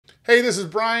Hey, this is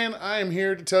Brian. I am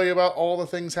here to tell you about all the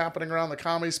things happening around the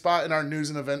Comedy Spot in our news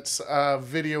and events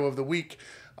video of the week.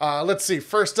 Let's see.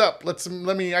 First up,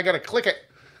 I gotta click it.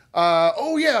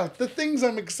 Oh yeah, the things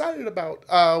I'm excited about.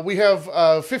 We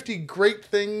have 50 great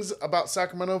things about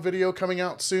Sacramento video coming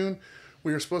out soon.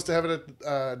 We were supposed to have it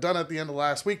done at the end of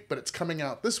last week, but it's coming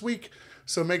out this week.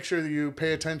 So make sure that you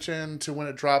pay attention to when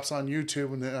it drops on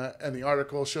YouTube and the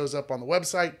article shows up on the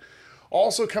website.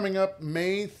 Also coming up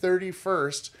May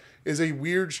 31st is a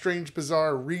Weird, Strange,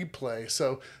 Bizarre replay.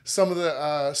 So some of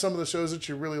the shows that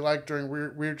you really like during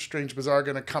Weird, Strange, Bizarre are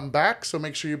going to come back. So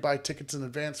make sure you buy tickets in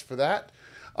advance for that.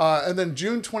 And then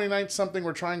June 29th, something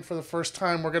we're trying for the first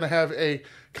time, we're going to have a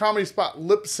Comedy Spot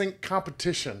lip sync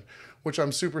competition, which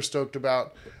I'm super stoked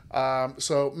about.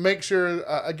 So make sure,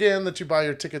 again, that you buy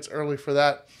your tickets early for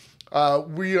that.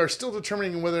 We are still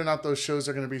determining whether or not those shows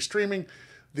are going to be streaming.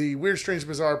 The Weird, Strange,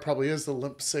 Bizarre probably is. The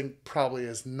lip sync probably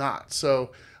is not.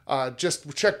 So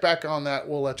just check back on that.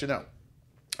 We'll let you know.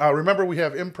 Remember, we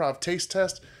have Improv Taste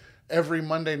Test every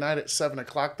Monday night at 7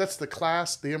 o'clock. That's the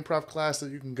class, the improv class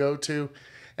that you can go to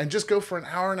and just go for an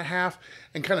hour and a half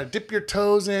and kind of dip your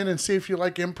toes in and see if you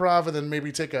like improv, and then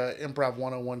maybe take a Improv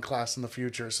 101 class in the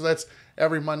future. So that's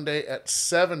every Monday at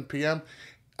 7 p.m.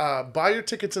 Buy your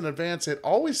tickets in advance. It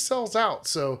always sells out.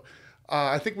 So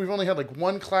I think we've only had like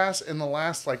one class in the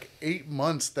last 8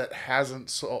 months that hasn't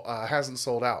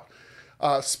sold out.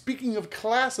 Speaking of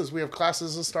classes, we have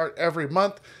classes that start every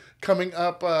month coming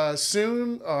up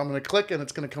soon. I'm going to click and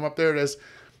it's going to come up. There it is.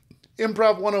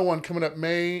 Improv 101 coming up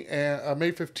May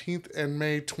 15th and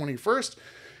May 21st.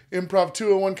 Improv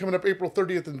 201 coming up April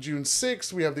 30th and June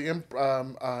 6th. We have the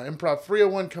Improv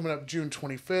 301 coming up June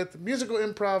 25th. Musical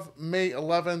Improv May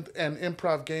 11th, and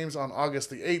Improv Games on August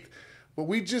the 8th. But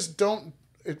we just don't,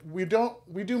 we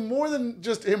do more than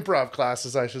just improv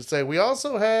classes, I should say. We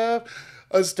also have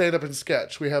a stand-up and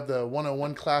sketch. We have the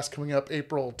 101 class coming up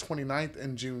April 29th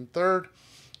and June 3rd.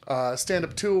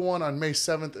 Stand-up 201 on May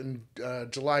 7th and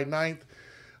July 9th.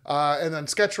 And then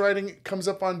sketch writing comes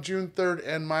up on June 3rd.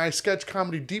 And my sketch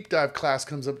comedy deep dive class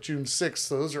comes up June 6th.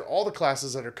 So those are all the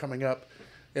classes that are coming up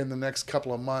in the next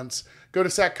couple of months. Go to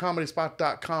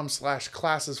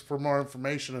saccomedyspot.com/classes for more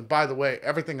information. And by the way,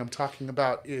 everything I'm talking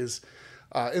about is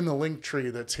in the link tree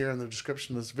that's here in the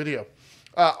description of this video.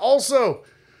 Also,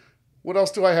 what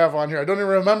else do I have on here? I don't even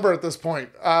remember at this point.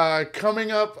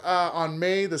 Coming up on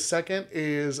May the 2nd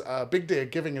is a big day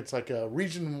of giving. It's like a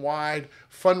region-wide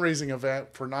fundraising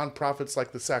event for nonprofits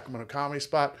like the Sacramento Comedy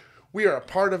Spot. We are a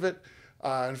part of it.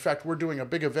 In fact, we're doing a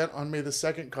big event on May the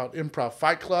 2nd called Improv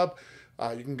Fight Club.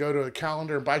 You can go to the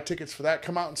calendar and buy tickets for that.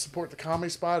 Come out and support the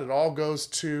Comedy Spot. It all goes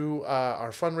to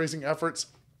our fundraising efforts.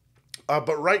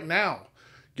 But right now,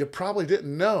 you probably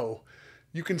didn't know,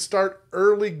 you can start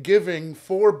early giving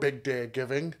for Big Day of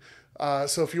Giving.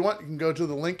 So if you want, you can go to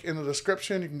the link in the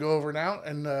description. You can go over now.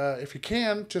 And if you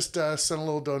can, just send a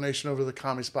little donation over to the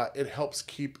Comedy Spot. It helps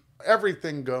keep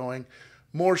everything going.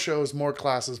 More shows, more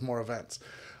classes, more events.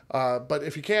 But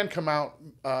if you can come out,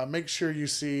 make sure you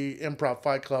see Improv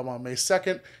Fight Club on May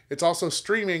 2nd. It's also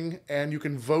streaming, and you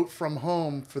can vote from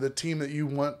home for the team that you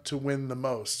want to win the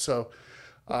most. So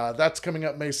that's coming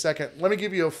up May 2nd. Let me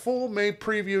give you a full May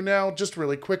preview now, just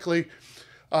really quickly.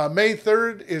 May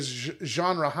 3rd is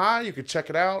Genre High. You can check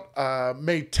it out.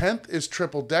 May 10th is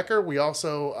Triple Decker. We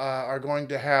also are going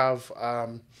to have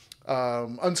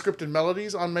Unscripted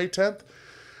Melodies on May 10th.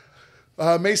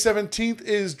 May 17th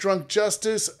is Drunk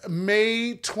Justice.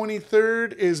 May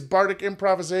 23rd is Bardic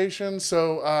Improvisation.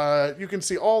 So you can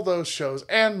see all those shows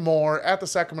and more at the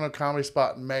Sacramento Comedy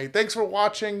Spot in May. Thanks for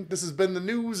watching. This has been the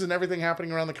news and everything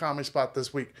happening around the Comedy Spot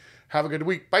this week. Have a good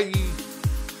week. Bye.